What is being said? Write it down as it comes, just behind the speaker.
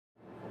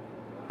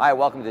Hi,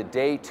 welcome to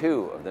day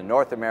 2 of the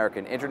North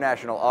American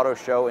International Auto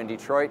Show in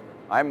Detroit.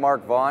 I'm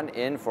Mark Vaughn,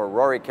 in for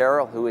Rory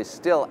Carroll, who is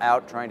still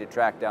out trying to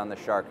track down the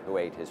shark who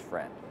ate his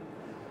friend.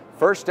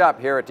 First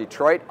up here at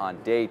Detroit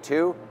on day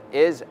 2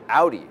 is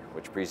Audi,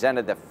 which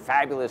presented the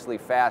fabulously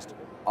fast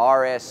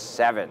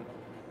RS7.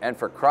 And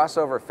for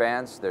crossover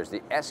fans, there's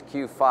the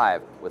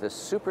SQ5 with a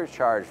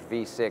supercharged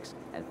V6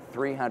 and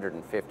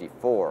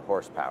 354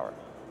 horsepower.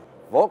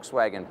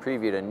 Volkswagen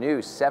previewed a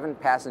new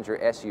 7-passenger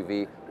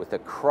SUV with the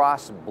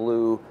Cross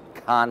Blue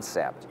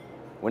concept.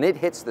 When it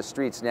hits the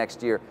streets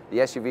next year, the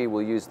SUV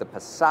will use the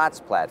Passat's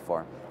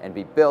platform and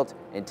be built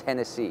in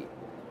Tennessee.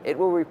 It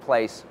will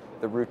replace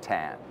the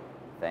Rutan.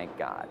 Thank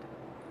God.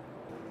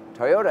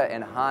 Toyota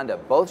and Honda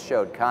both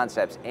showed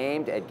concepts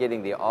aimed at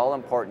getting the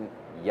all-important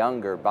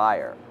younger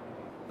buyer.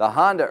 The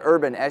Honda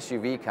Urban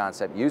SUV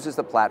concept uses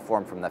the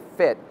platform from the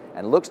Fit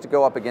and looks to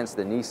go up against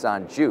the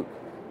Nissan Juke.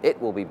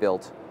 It will be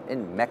built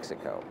in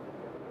Mexico.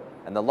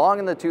 And the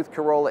long-in-the-tooth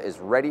Corolla is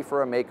ready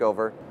for a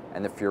makeover,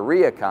 and the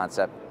Furia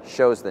concept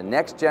shows the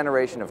next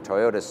generation of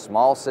Toyota's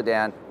small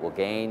sedan will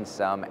gain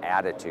some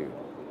attitude.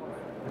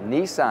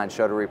 Nissan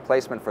showed a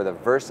replacement for the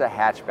Versa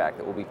hatchback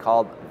that will be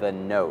called the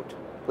Note.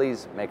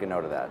 Please make a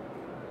note of that.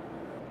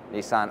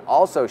 Nissan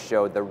also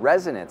showed the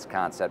Resonance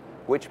concept,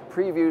 which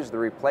previews the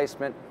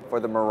replacement for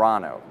the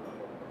Murano.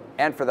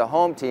 And for the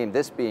home team,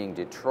 this being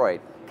Detroit,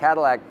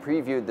 Cadillac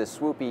previewed the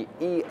swoopy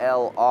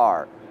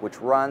ELR, which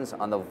runs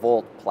on the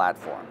Volt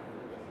platform.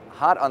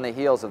 Hot on the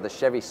heels of the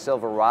Chevy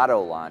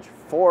Silverado launch,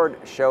 Ford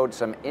showed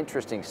some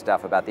interesting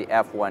stuff about the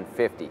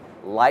F-150,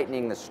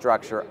 lightening the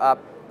structure up,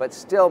 but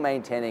still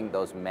maintaining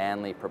those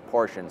manly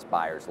proportions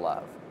buyers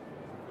love.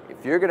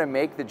 If you're going to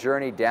make the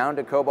journey down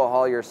to Cobo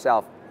Hall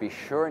yourself, be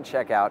sure and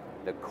check out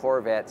the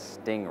Corvette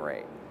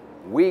Stingray.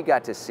 We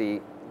got to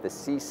see the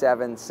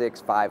C7,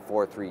 6, 5,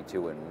 4, 3,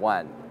 2, and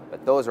 1,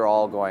 but those are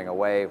all going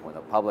away when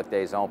the public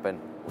days open.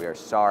 We are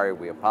sorry,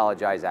 we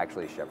apologize.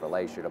 Actually,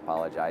 Chevrolet should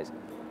apologize.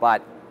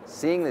 But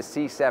seeing the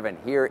C7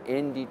 here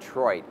in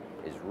Detroit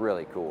is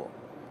really cool.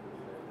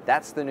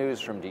 That's the news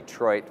from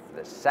Detroit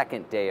for the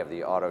second day of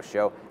the auto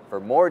show.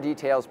 For more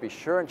details, be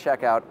sure and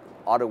check out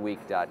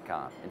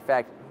Autoweek.com. In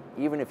fact,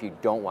 even if you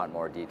don't want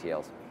more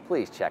details,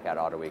 please check out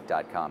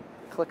Autoweek.com.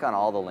 Click on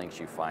all the links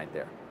you find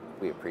there.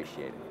 We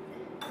appreciate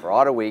it. For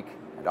Autoweek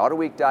and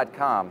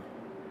Autoweek.com,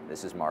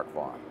 this is Mark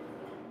Vaughn.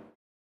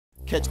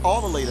 Catch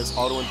all the latest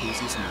auto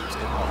enthusiast news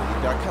at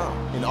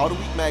Autoweek.com, in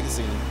Autoweek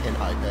Magazine and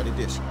iPad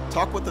Edition.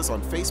 Talk with us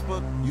on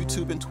Facebook,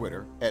 YouTube, and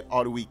Twitter at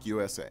Autoweek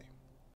USA.